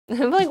I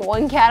have like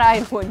one cat eye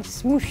and one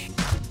smoosh.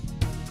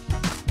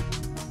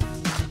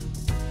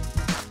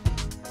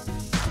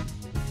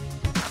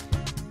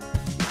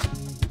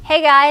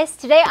 Hey guys,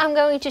 today I'm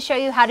going to show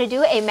you how to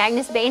do a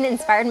Magnus Bane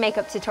inspired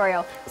makeup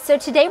tutorial. So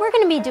today we're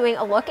going to be doing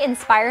a look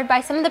inspired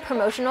by some of the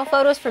promotional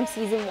photos from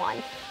season 1.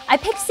 I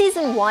picked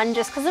season 1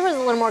 just because there was a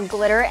little more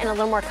glitter and a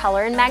little more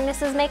color in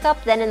Magnus's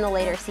makeup than in the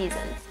later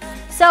seasons.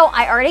 So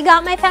I already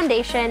got my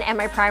foundation and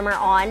my primer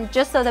on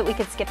just so that we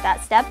could skip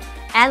that step,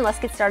 and let's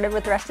get started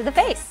with the rest of the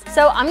face.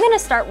 So I'm going to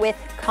start with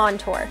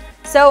contour.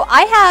 So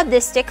I have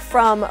this stick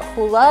from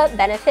Hoola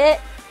Benefit,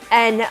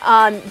 and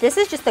this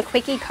is just the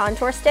quickie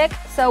contour stick.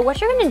 So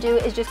what you're gonna do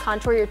is just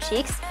contour your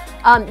cheeks.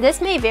 This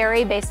may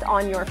vary based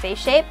on your face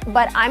shape,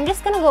 but I'm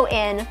just gonna go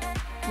in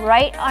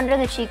right under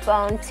the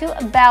cheekbone to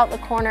about the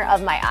corner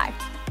of my eye,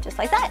 just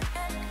like that.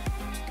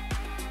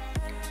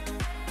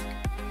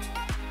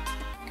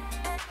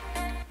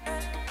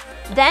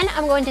 Then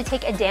I'm going to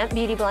take a damp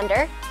beauty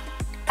blender,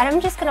 and I'm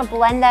just gonna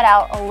blend that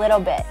out a little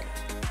bit,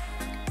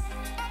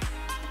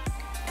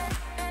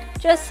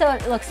 just so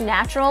it looks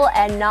natural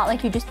and not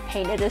like you just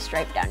painted a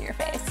stripe down your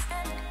face.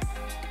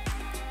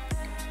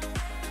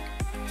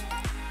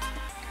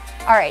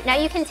 All right, now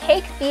you can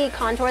take the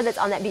contour that's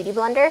on that beauty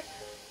blender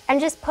and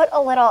just put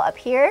a little up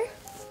here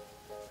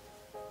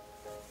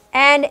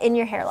and in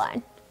your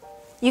hairline.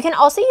 You can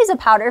also use a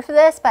powder for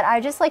this, but I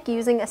just like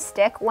using a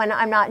stick when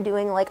I'm not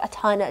doing like a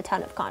ton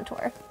of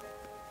contour.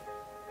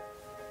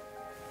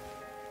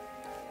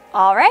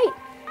 All right,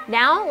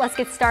 now let's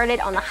get started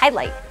on the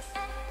highlight.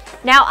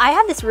 Now I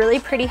have this really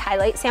pretty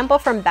highlight sample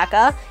from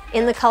Becca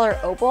in the color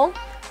Opal.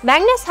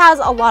 Magnus has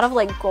a lot of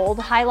like gold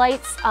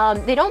highlights.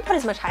 They don't put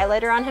as much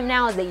highlighter on him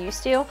now as they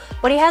used to,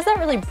 but he has that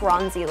really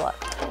bronzy look.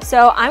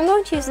 So I'm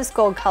going to use this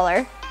gold color,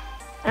 and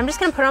I'm just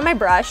gonna put it on my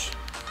brush.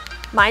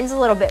 Mine's a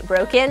little bit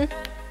broken,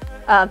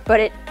 but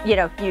it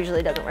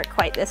usually doesn't work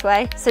quite this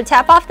way. So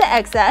tap off the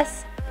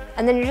excess,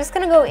 and then you're just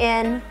gonna go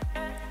in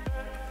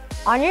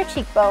on your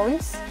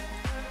cheekbones.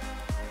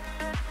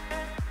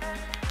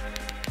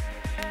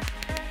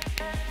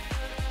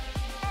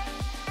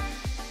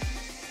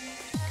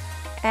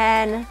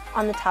 And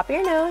on the top of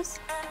your nose,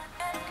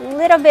 a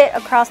little bit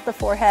across the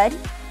forehead.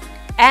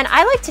 And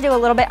I like to do a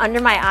little bit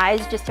under my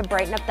eyes just to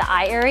brighten up the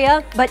eye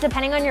area, but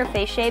depending on your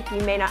face shape, you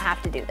may not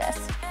have to do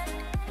this.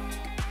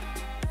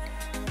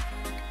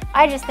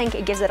 I just think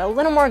it gives it a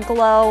little more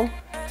glow,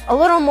 a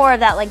little more of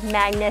that like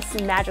Magnus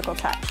magical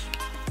touch.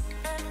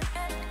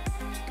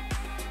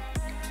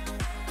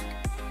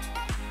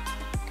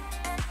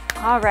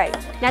 All right,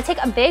 now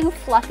take a big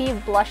fluffy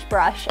blush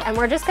brush, and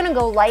we're just gonna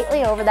go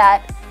lightly over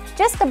that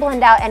just to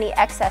blend out any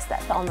excess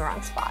that fell in the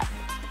wrong spot.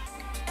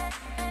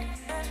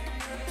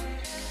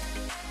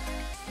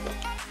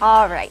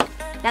 All right,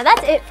 now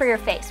that's it for your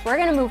face. We're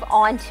gonna move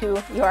on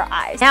to your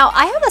eyes. Now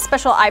I have a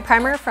special eye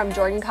primer from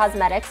Jordan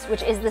Cosmetics,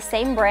 which is the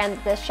same brand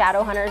that the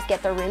shadow hunters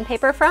get their rune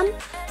paper from.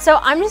 So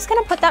I'm just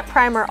gonna put that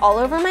primer all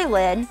over my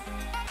lid.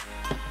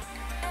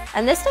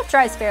 And this stuff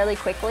dries fairly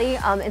quickly.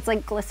 It's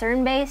like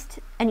glycerin based,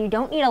 and you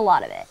don't need a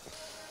lot of it.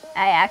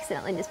 I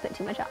accidentally just put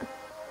too much on.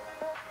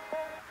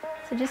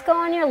 So just go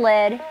on your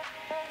lid,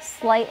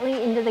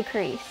 slightly into the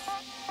crease.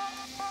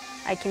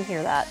 I can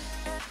hear that.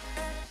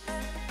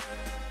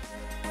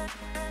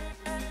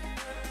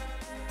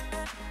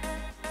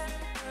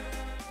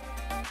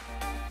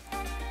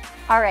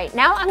 All right,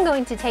 now I'm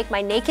going to take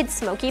my Naked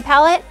Smoky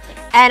palette,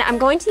 and I'm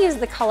going to use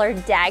the color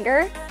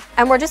Dagger,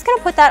 and we're just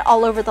gonna put that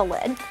all over the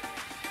lid.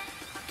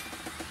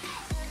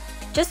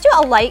 Just do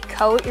a light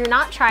coat. You're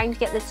not trying to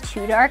get this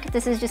too dark.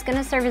 This is just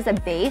gonna serve as a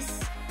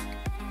base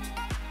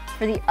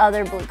for the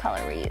other blue color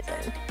we're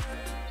using.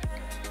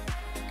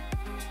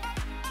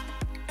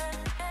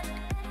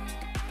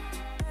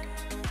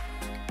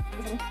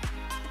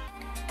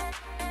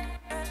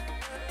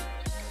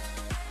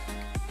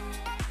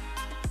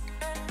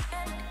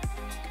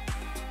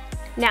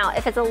 Now,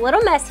 if it's a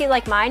little messy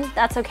like mine,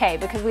 that's okay,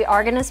 because we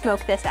are gonna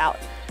smoke this out.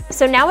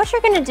 So now what you're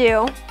gonna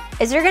do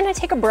is you're gonna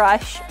take a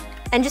brush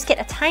and just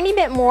get a tiny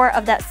bit more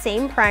of that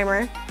same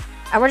primer,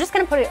 and we're just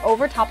gonna put it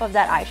over top of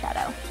that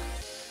eyeshadow.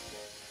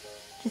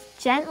 Just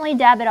gently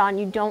dab it on.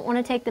 You don't want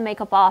to take the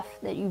makeup off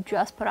that you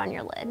just put on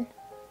your lid.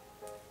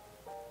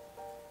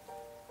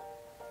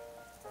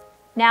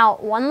 Now,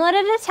 one lid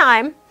at a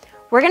time,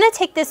 we're gonna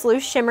take this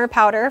loose shimmer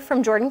powder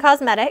from Jordan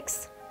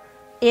Cosmetics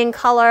in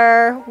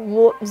color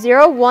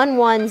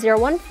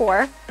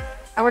 011014,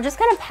 and we're just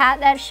gonna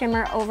pat that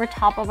shimmer over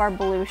top of our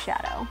blue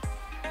shadow.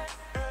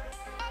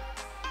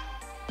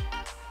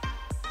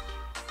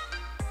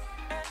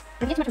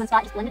 Don't get too much on one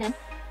spot, just blend it in.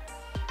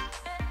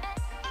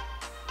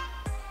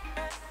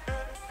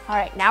 All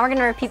right, now we're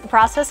gonna repeat the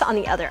process on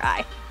the other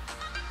eye.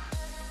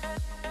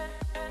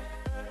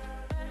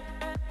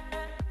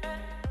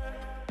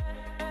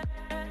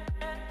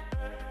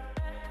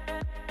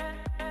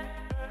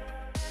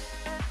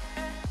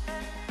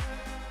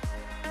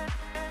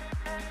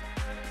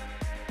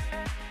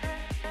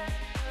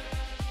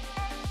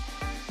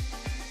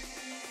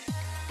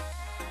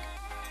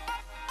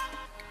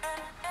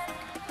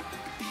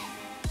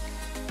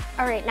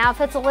 All right, now if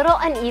it's a little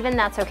uneven,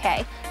 that's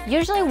okay.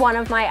 Usually one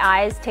of my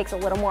eyes takes a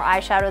little more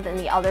eyeshadow than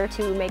the other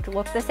to make it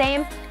look the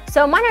same.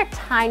 So mine are a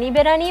tiny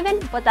bit uneven,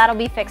 but that'll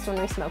be fixed when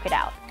we smoke it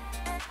out.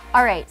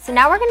 All right, so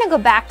now we're gonna go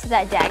back to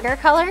that dagger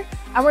color,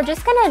 and we're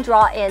just gonna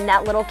draw in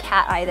that little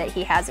cat eye that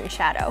he has in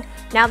shadow.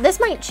 Now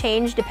this might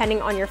change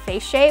depending on your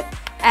face shape,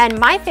 and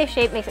my face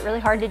shape makes it really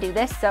hard to do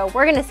this, so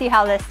we're gonna see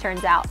how this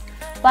turns out.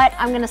 But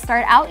I'm gonna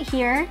start out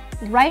here,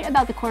 right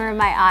about the corner of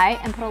my eye,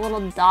 and put a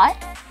little dot,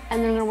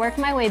 and then I'm gonna work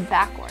my way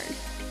backward,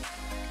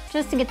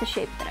 just to get the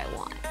shape that I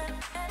want.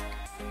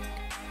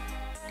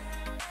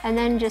 And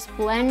then just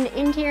blend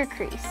into your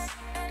crease.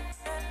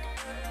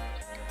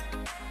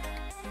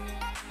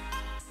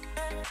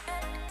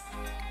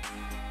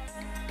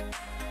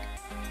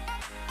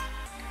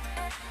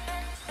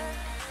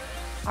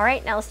 All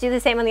right, now let's do the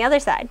same on the other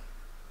side.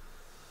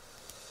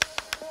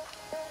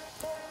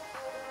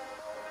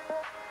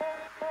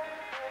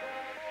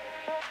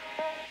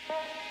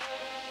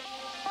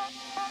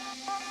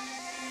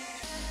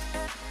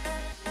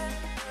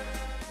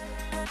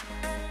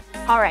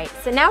 All right,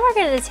 so now we're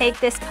gonna take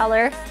this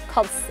color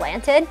called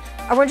Slanted,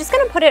 and we're just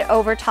gonna put it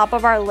over top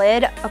of our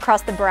lid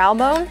across the brow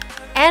bone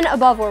and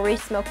above where we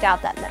smoked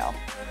out that middle.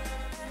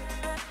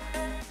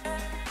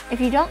 If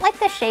you don't like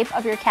the shape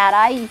of your cat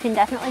eye, you can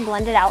definitely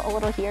blend it out a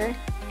little here,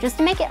 just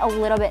to make it a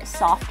little bit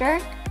softer.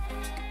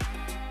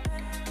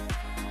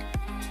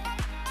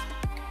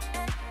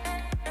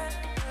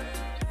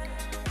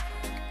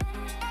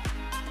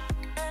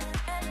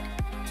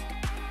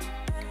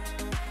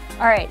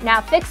 All right, now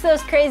fix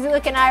those crazy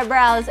looking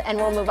eyebrows and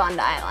we'll move on to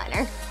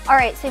eyeliner. All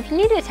right, so if you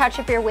need to touch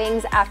up your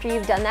wings after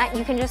you've done that,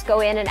 you can just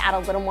go in and add a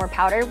little more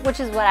powder, which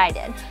is what I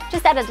did.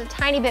 Just added a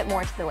tiny bit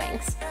more to the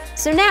wings.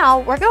 So now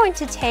we're going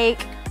to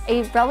take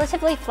a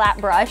relatively flat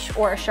brush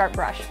or a sharp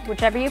brush,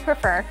 whichever you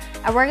prefer,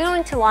 and we're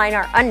going to line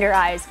our under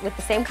eyes with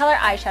the same color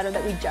eyeshadow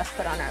that we just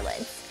put on our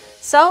lids.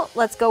 So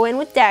let's go in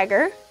with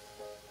Dagger,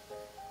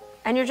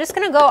 and you're just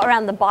gonna go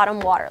around the bottom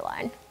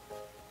waterline.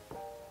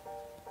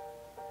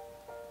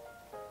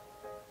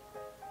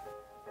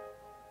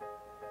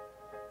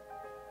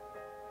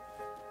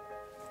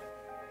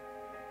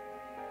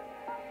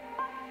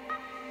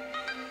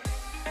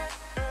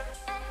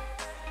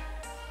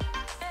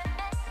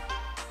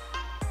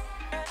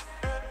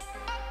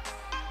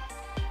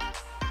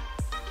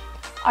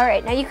 All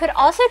right, now you could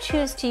also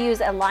choose to use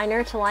a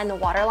liner to line the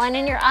waterline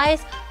in your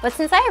eyes, but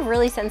since I have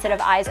really sensitive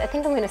eyes, I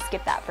think I'm gonna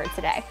skip that for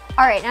today.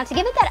 All right, now to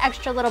give it that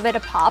extra little bit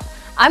of pop,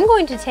 I'm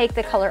going to take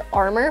the color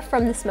Armor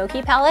from the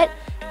Smoky palette,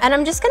 and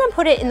I'm just gonna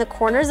put it in the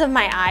corners of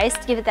my eyes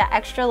to give it that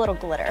extra little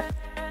glitter.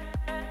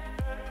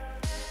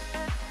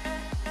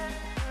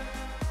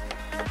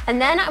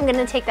 And then I'm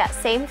gonna take that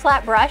same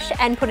flat brush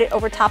and put it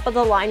over top of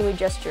the line we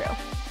just drew.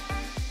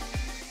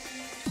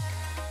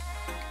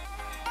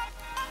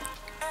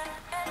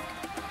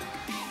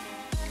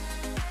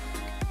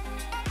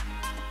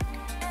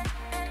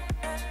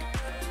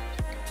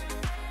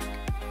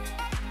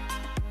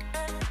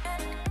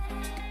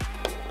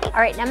 All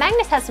right, now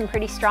Magnus has some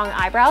pretty strong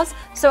eyebrows,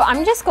 so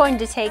I'm just going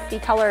to take the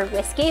color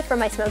Whiskey from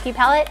my Smoky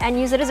palette and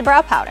use it as a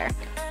brow powder.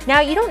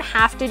 Now, you don't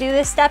have to do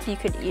this step, you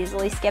could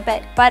easily skip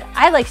it, but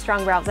I like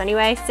strong brows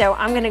anyway, so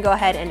I'm gonna go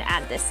ahead and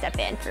add this step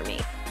in for me.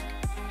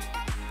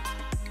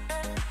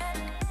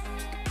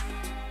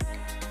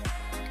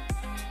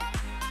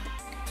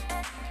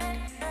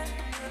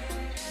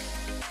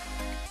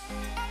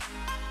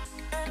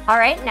 All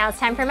right, now it's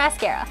time for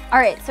mascara. All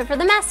right, so for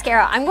the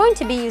mascara, I'm going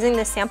to be using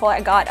this sample I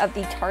got of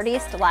the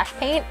Tardiest Lash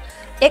Paint.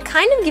 It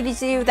kind of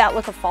gives you that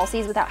look of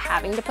falsies without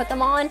having to put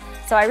them on,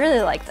 so I really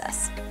like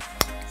this.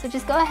 So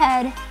just go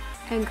ahead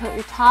and coat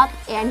your top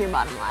and your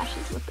bottom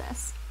lashes with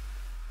this.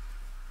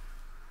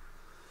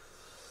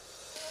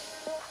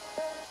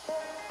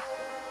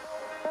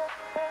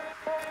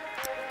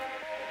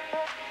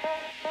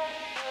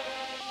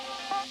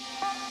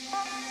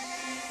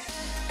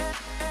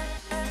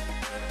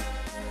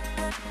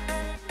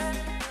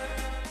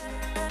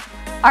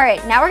 All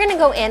right, now we're gonna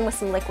go in with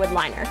some liquid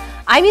liner.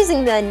 I'm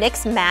using the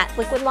NYX Matte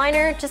Liquid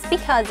Liner just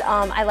because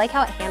I like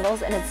how it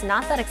handles and it's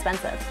not that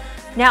expensive.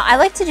 Now, I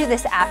like to do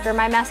this after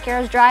my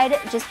mascara is dried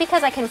just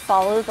because I can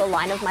follow the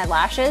line of my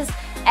lashes,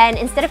 and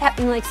instead of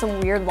having like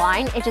some weird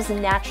line, it just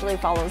naturally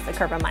follows the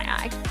curve of my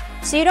eye.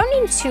 So you don't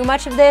need too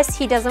much of this.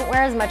 He doesn't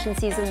wear as much in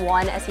season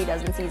 1 as he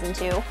does in season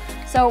 2.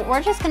 So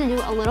we're just gonna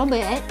do a little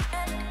bit.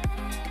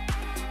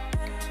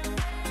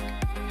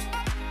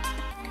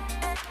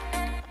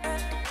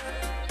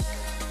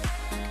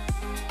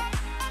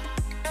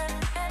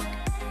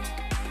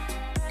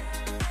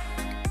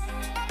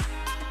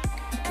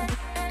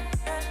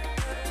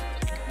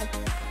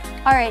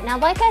 All right, now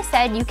like I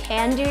said, you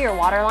can do your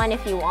waterline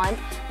if you want,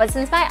 but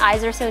since my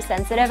eyes are so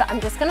sensitive, I'm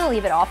just gonna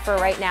leave it off for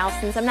right now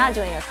since I'm not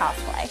doing a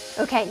cosplay.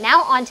 Okay,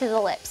 now onto the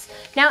lips.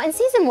 Now in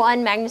season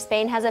 1, Magnus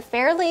Bane has a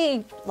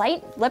fairly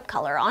light lip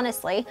color,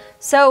 honestly.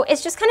 So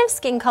it's just kind of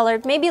skin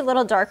colored, maybe a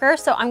little darker.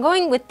 So I'm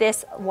going with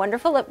this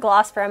wonderful lip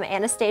gloss from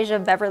Anastasia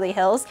Beverly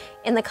Hills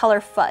in the color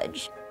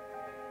Fudge.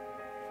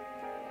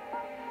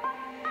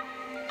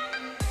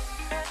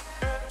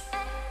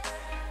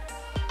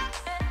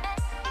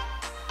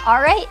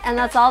 Alright, and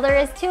that's all there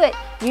is to it.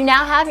 You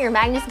now have your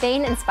Magnus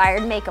Bane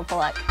inspired makeup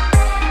look.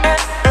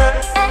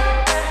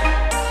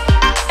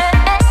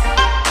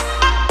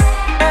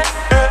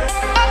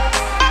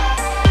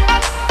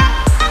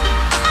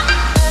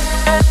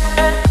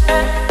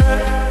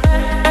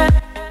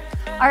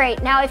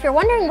 Alright, now if you're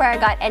wondering where I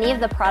got any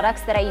of the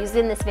products that I used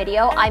in this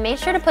video, I made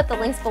sure to put the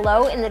links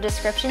below in the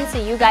description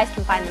so you guys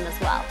can find them as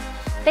well.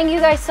 Thank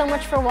you guys so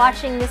much for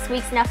watching this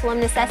week's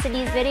Nephilim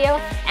Necessities video,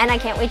 and I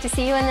can't wait to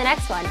see you in the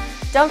next one.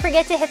 Don't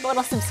forget to hit the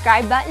little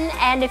subscribe button,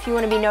 and if you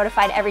want to be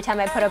notified every time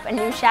I put up a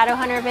new Shadow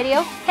Hunter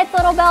video, hit the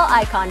little bell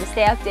icon to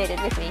stay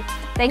updated with me.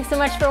 Thanks so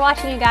much for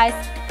watching, you guys.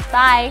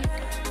 Bye!